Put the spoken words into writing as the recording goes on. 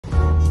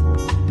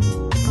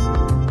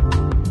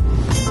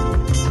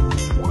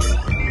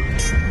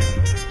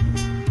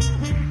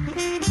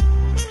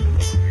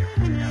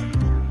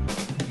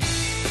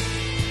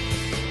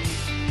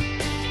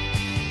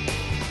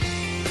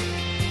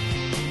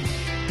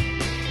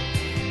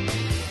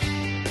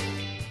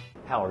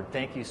Howard,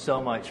 thank you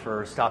so much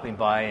for stopping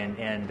by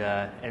and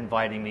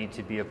inviting me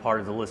to be a part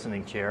of the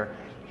listening chair.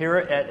 Here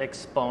at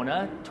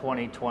AXPONA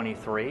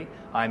 2023,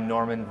 I'm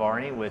Norman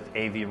Varney with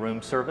AV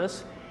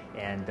RoomService,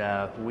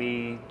 and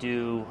we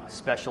do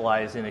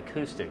specialize in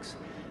acoustics.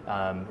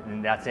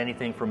 And that's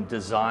anything from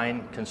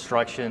design,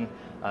 construction,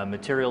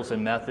 materials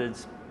and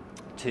methods,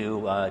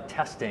 to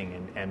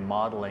testing and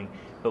modeling.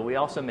 But we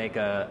also make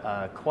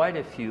quite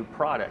a few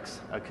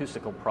products,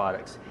 acoustical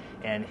products.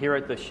 And here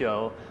at the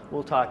show,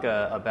 we'll talk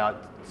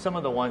about some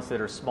of the ones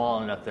that are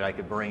small enough that I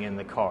could bring in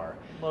the car.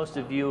 Most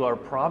of you are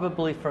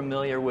probably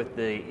familiar with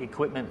the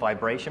equipment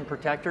vibration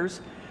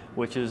protectors,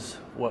 which is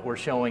what we're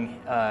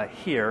showing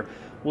here.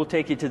 We'll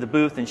take you to the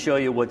booth and show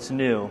you what's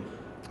new.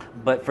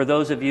 But for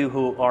those of you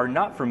who are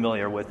not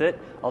familiar with it,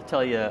 I'll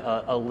tell you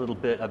a little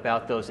bit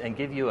about those and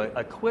give you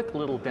a quick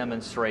little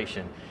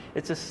demonstration.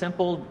 It's a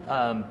simple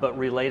but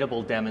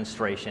relatable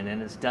demonstration,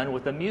 and it's done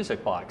with a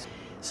music box.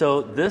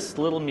 So this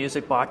little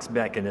music box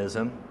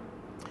mechanism,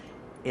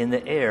 in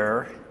the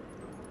air,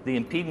 the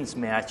impedance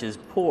match is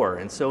poor,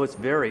 and so it's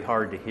very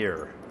hard to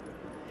hear.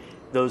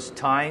 Those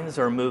tines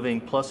are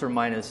moving plus or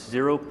minus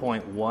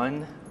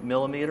 0.1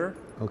 millimeter.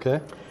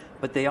 Okay.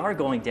 But they are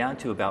going down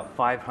to about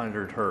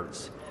 500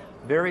 hertz.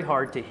 Very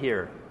hard to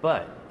hear,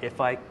 but if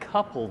I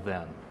couple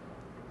them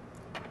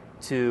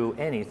to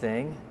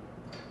anything,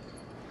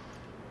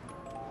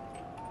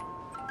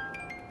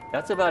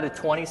 that's about a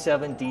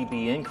 27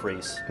 dB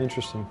increase.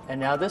 Interesting. And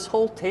now this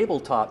whole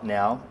tabletop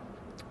now,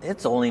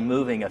 it's only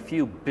moving a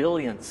few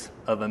billionths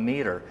of a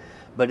meter,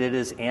 but it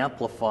is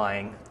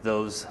amplifying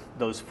those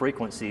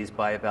frequencies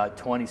by about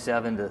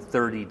 27 to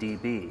 30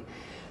 dB.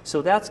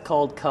 So that's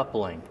called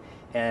coupling.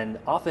 And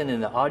often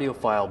in the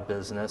audiophile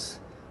business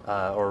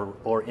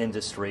or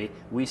industry,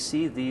 we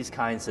see these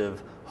kinds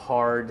of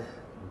hard,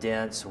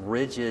 dense,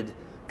 rigid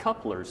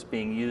couplers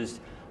being used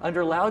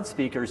under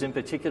loudspeakers in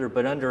particular,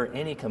 but under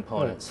any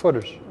components. Right.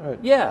 Footers, right.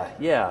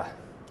 Yeah.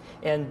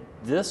 And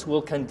this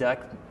will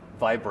conduct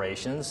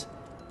vibrations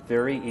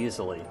very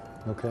easily.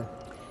 Okay.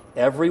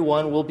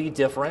 Everyone will be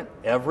different,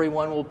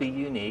 everyone will be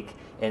unique,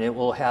 and it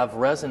will have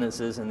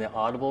resonances in the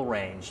audible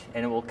range,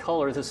 and it will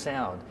color the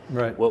sound.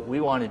 Right. What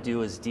we want to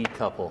do is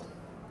decouple.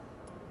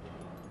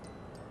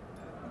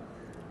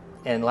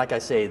 And like I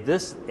say,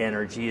 this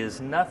energy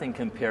is nothing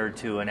compared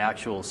to an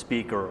actual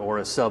speaker or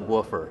a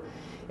subwoofer.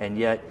 And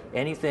yet,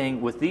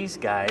 anything with these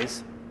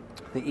guys,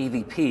 the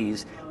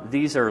EVPs,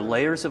 these are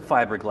layers of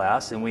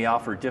fiberglass, and we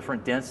offer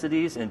different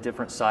densities and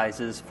different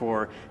sizes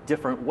for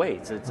different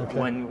weights. Okay.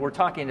 When we're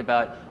talking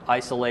about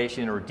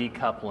isolation or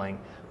decoupling,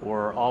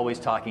 we're always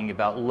talking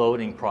about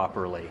loading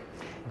properly.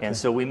 Okay. And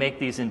so we make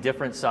these in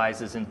different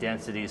sizes and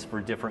densities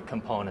for different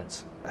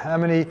components. How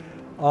many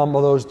of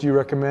those do you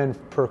recommend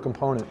per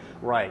component?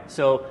 Right.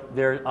 So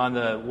there on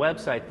the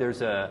website,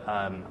 there's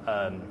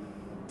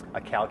a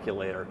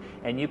calculator,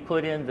 and you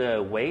put in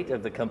the weight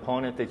of the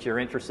component that you're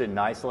interested in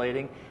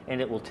isolating,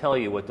 and it will tell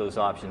you what those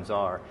options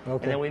are.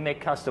 Okay. And then we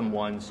make custom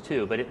ones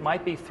too, but it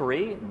might be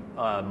 3,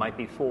 might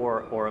be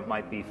 4, or it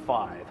might be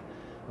 5.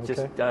 Okay.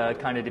 Just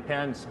kind of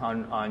depends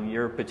on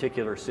your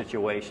particular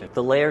situation.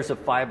 The layers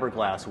of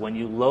fiberglass, when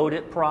you load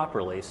it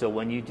properly, so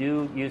when you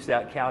do use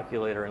that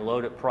calculator and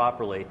load it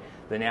properly,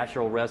 the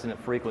natural resonant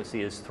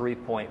frequency is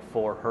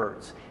 3.4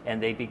 hertz,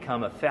 and they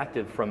become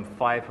effective from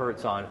 5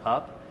 hertz on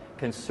up.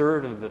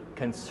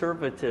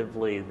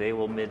 Conservatively, they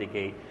will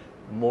mitigate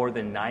more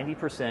than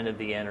 90% of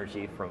the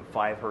energy from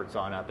 5 hertz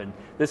on up. And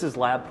this is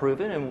lab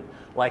proven, and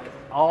like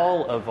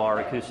all of our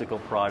acoustical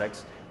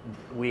products,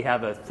 we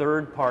have a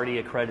third-party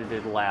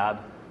accredited lab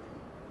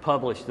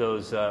publish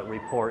those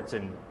reports,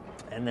 and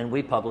then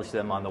we publish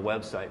them on the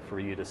website for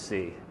you to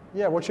see.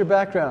 Yeah, what's your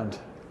background?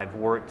 I've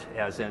worked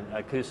as an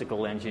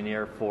acoustical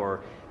engineer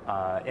for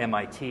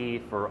MIT,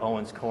 for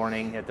Owens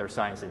Corning at their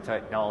Science and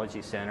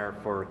Technology Center,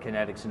 for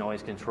Kinetics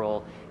Noise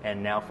Control,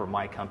 and now for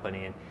my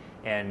company.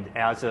 And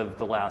as of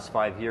the last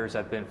 5 years,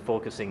 I've been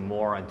focusing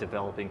more on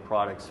developing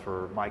products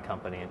for my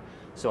company. And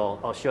so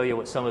I'll show you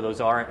what some of those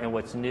are and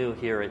what's new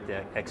here at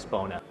the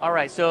AXPONA. All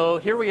right, so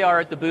here we are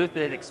at the booth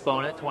at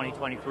AXPONA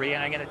 2023,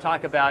 and I'm going to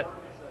talk about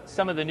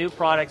some of the new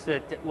products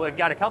that we've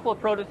got. A couple of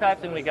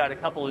prototypes, and we got a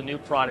couple of new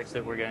products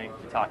that we're going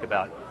to talk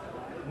about.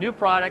 New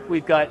product,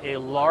 we've got a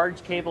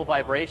large cable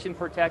vibration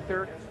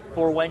protector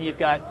for when you've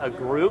got a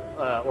group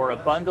or a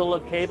bundle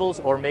of cables,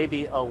 or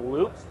maybe a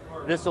loop.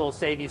 This will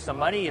save you some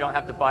money. You don't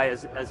have to buy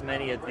as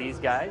many of these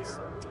guys.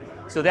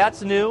 So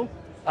that's new.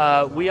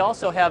 We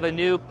also have a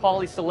new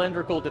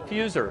polycylindrical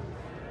diffuser.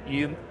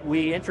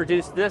 We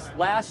introduced this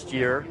last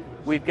year.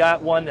 We've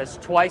got one that's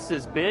twice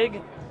as big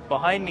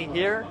behind me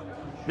here.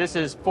 This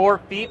is 4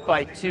 feet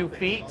by 2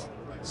 feet.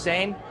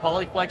 Same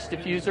polyflex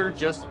diffuser,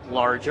 just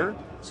larger.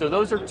 So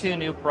those are 2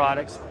 new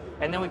products.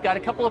 And then we've got a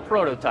couple of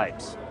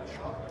prototypes.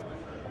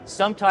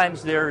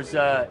 Sometimes there's,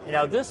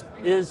 now this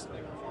is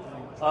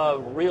a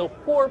real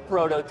poor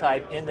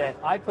prototype in that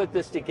I put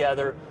this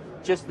together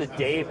just the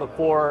day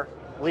before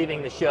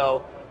leaving the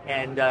show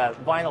and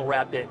vinyl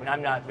wrapped it, and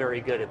I'm not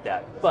very good at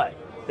that. But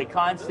the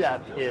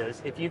concept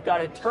is, if you've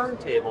got a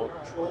turntable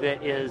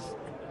that is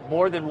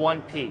more than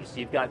one piece,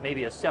 you've got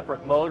maybe a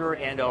separate motor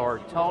and or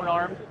tone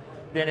arm,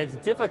 then it's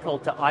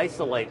difficult to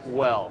isolate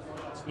well.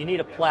 You need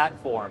a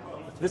platform.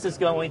 This is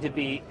going to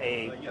be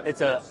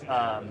it's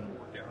a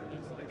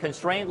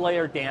constrained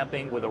layer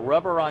damping with a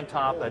rubber on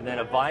top and then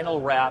a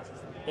vinyl wrap,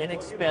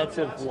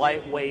 inexpensive,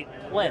 lightweight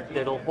plinth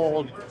that'll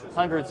hold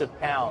hundreds of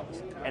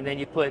pounds. And then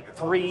you put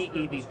 3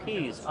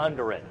 EVPs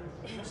under it.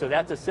 So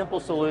that's a simple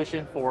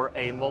solution for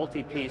a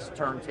multi-piece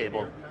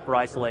turntable for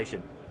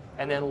isolation.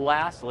 And then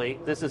lastly,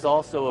 this is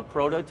also a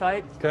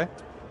prototype. Okay.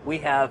 We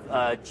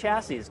have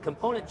chassis,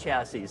 component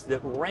chassis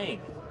that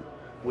ring.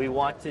 We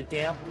want to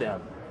damp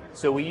them.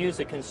 So we use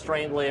a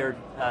constrained layer,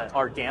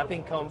 our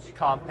damping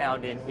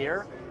compound in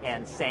here,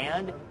 and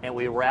sand, and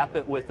we wrap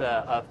it with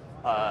a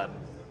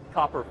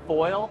copper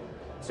foil.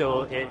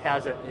 So it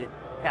has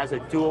a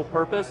dual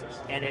purpose,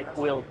 and it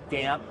will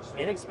damp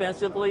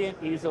inexpensively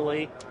and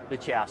easily the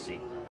chassis.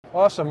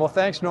 Awesome. Well,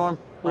 thanks, Norm.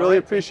 Really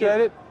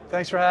appreciate it.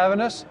 Thanks for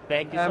having us.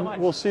 Thank you so much.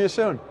 We'll see you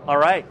soon. All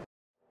right.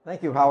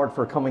 Thank you, Howard,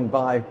 for coming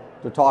by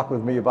to talk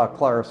with me about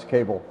Clarus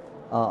Cable.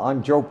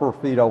 I'm Joe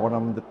Perfido, and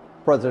I'm the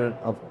president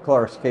of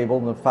Clarus Cable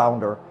and the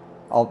founder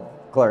of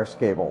Clarus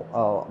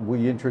Cable.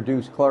 We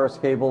introduced Clarus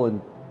Cable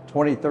in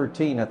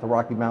 2013 at the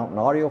Rocky Mountain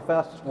Audio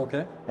Fest.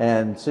 Okay.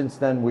 And since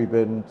then, we've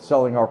been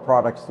selling our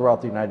products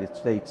throughout the United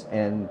States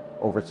and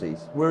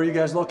overseas. Where are you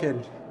guys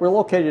located? We're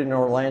located in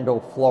Orlando,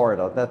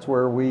 Florida. That's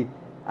where we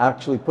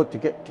actually put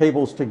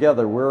cables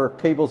together, where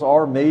cables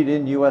are made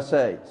in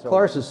USA. So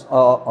Clarus is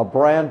a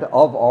brand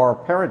of our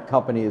parent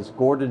company is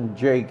Gordon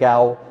J.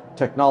 Gow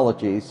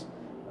Technologies.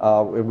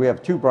 We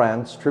have 2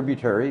 brands,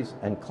 Tributaries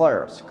and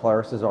Clarus.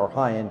 Clarus is our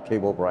high-end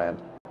cable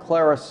brand.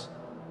 Clarus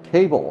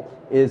Cable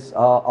is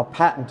a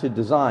patented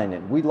design,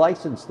 and we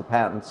license the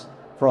patents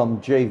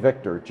from Jay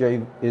Victor.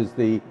 Jay is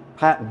the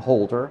patent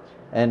holder,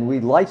 and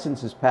we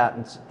license his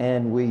patents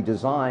and we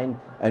design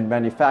and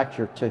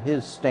manufacture to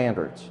his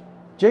standards.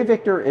 Jay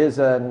Victor is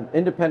an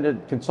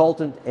independent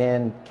consultant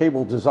and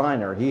cable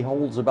designer. He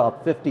holds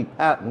about 50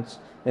 patents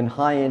in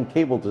high-end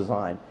cable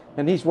design,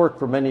 and he's worked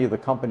for many of the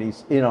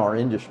companies in our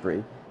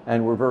industry,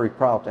 and we're very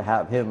proud to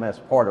have him as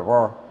part of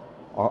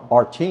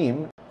our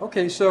team.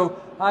 Okay,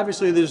 so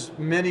obviously there's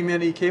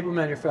many cable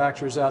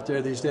manufacturers out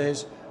there these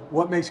days.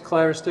 What makes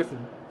Clarus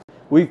different?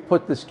 We've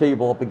put this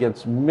cable up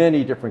against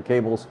many different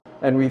cables,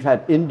 and we've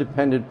had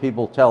independent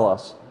people tell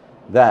us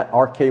that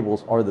our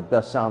cables are the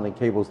best sounding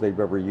cables they've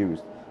ever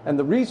used. And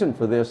the reason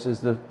for this is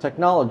the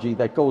technology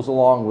that goes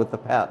along with the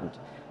patent.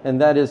 And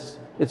that is,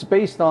 it's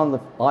based on the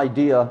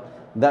idea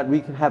that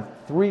we can have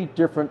 3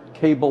 different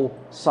cable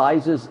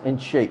sizes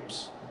and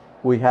shapes.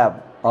 We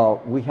have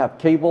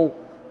cable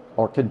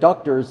or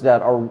conductors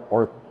that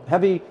are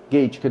heavy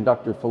gauge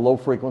conductors for low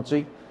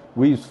frequency.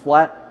 We use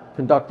flat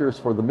conductors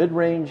for the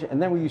mid-range,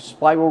 and then we use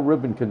spiral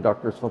ribbon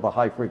conductors for the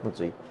high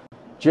frequency.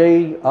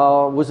 Jay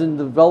was in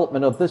the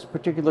development of this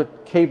particular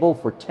cable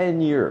for 10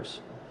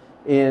 years.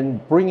 In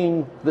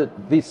bringing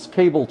this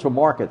cable to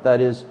market, that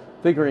is,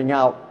 figuring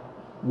out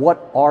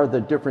what are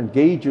the different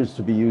gauges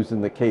to be used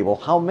in the cable,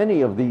 how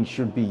many of these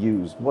should be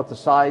used, what the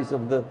size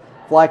of the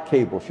flat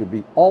cable should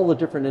be, all the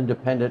different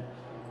independent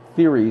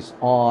theories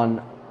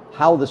on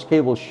how this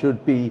cable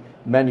should be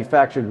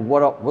manufactured,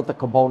 what the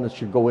components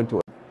should go into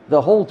it.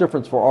 The whole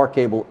difference for our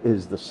cable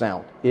is the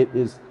sound.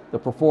 The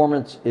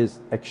performance is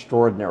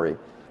extraordinary.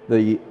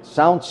 The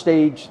sound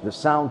stage, the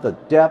sound, the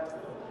depth,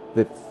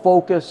 the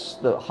focus,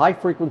 the high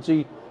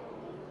frequency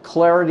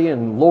clarity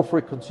and low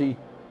frequency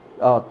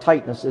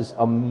tightness is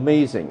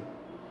amazing.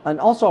 And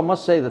also I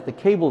must say that the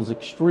cable is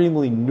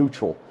extremely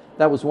neutral.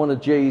 That was one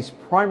of Jay's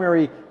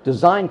primary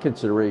design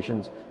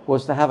considerations,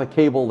 was to have a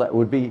cable that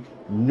would be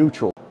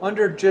neutral.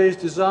 Under Jay's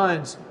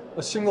designs,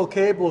 a single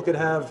cable could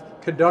have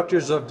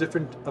conductors of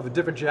different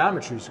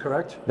geometries,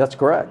 correct? That's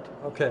correct.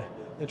 Okay,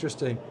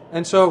 interesting.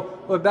 And so,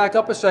 we'll back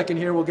up a second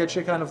here, we'll get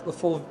you kind of the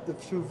full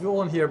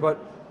view in here, but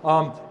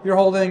you're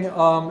holding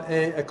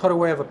a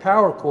cutaway of a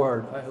power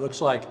cord, it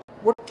looks like.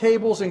 What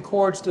cables and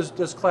cords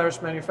does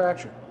Clarus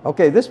manufacture?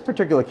 Okay, this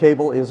particular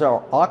cable is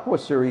our Aqua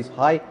Series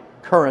high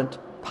current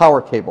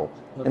power cable.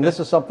 Okay. And this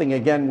is something,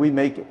 again, we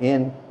make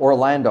in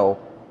Orlando.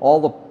 All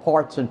the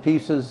parts and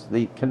pieces,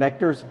 the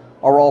connectors,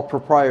 are all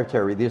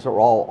proprietary. These are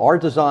all our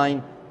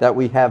design that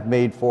we have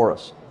made for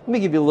us. Let me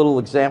give you a little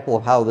example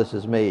of how this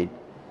is made.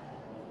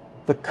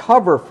 The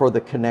cover for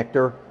the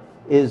connector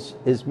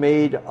is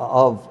made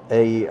of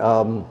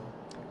a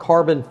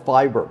carbon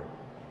fiber,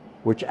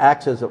 which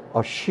acts as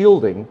a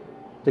shielding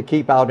to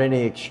keep out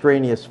any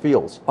extraneous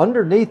fields.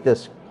 Underneath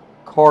this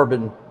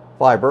carbon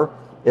fiber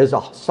is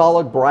a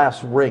solid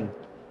brass ring.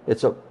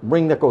 It's a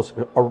ring that goes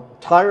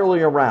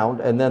entirely around,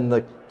 and then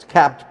it's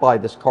capped by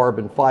this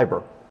carbon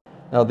fiber.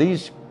 Now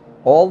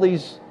all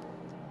these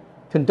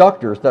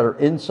conductors that are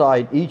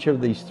inside each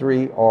of these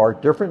 3 are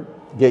different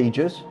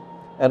gauges,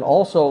 and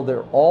also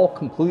they're all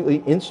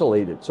completely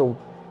insulated. So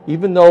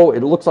even though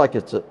it looks like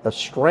it's a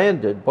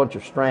bunch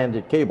of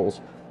stranded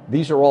cables,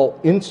 these are all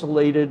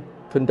insulated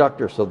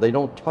conductors, so they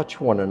don't touch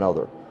one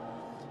another.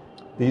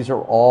 These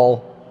are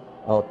all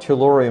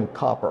tellurium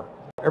copper.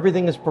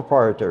 Everything is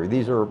proprietary.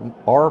 These are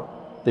our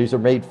These are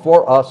made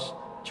for us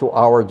to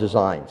our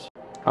designs.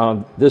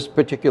 This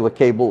particular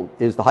cable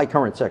is the high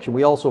current section.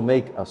 We also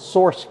make a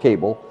source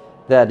cable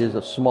that is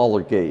a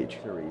smaller gauge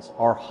series.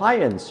 Our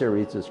high-end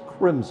series is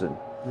Crimson.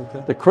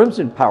 Okay. The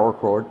Crimson power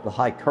cord, the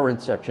high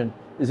current section,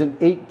 is an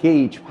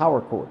 8-gauge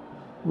power cord.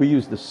 We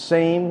use the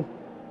same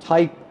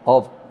type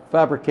of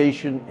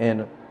fabrication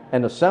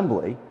and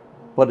assembly,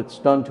 but it's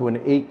done to an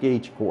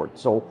 8-gauge cord.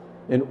 So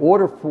in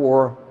order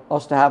for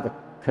us to have a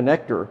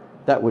connector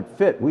that would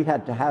fit, we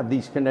had to have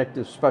these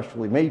connectors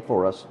specially made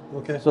for us,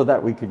 okay, so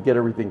that we could get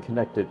everything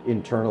connected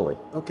internally.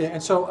 Okay,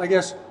 and so I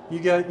guess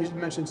you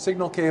mentioned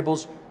signal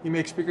cables. You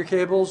make speaker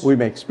cables? We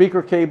make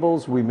speaker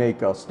cables. We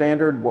make a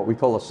standard, what we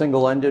call a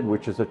single-ended,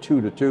 which is a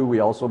 2-to-2.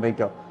 We also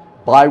make a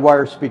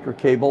bi-wire speaker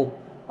cable.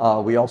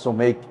 We also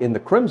make, in the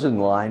Crimson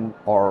line,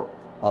 our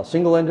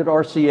single-ended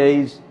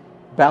RCAs,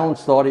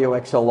 balanced audio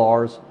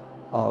XLRs,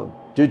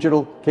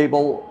 digital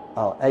cable,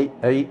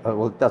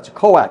 well, that's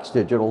coax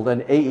digital,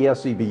 then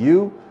AES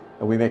EBU,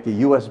 and we make a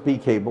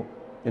USB cable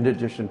in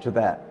addition to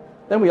that.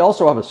 Then we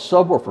also have a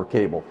subwoofer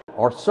cable.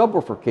 Our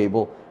subwoofer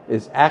cable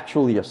is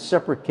actually a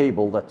separate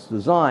cable that's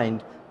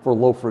designed for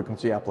low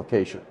frequency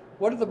application.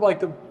 What are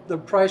the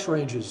price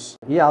ranges?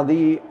 Yeah,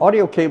 the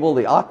audio cable,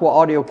 the Aqua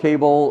audio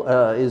cable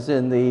is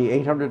in the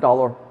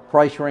 $800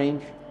 price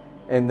range,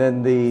 and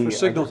then the for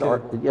signal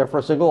cable. Yeah, for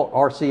a single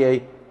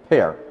RCA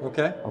pair.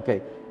 Okay.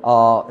 Okay.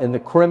 In the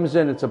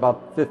Crimson, it's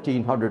about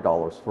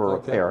 $1,500 for a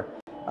pair.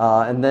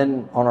 And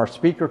then on our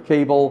speaker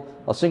cable,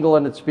 a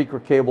single-ended speaker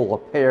cable, a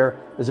pair,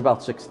 is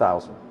about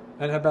 $6,000.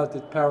 And how about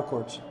the power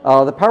cords?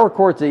 The power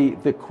cords,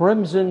 the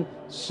Crimson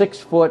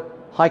 6-foot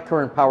high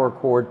current power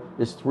cord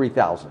is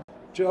 $3,000.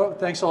 Joe,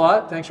 thanks a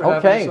lot. Thanks for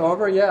having us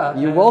over. Yeah.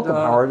 You're welcome,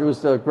 Howard. It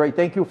was great.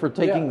 Thank you for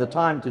taking the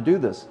time to do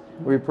this.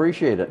 We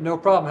appreciate it. No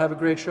problem. Have a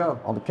great show.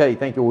 Okay,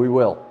 thank you. We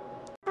will.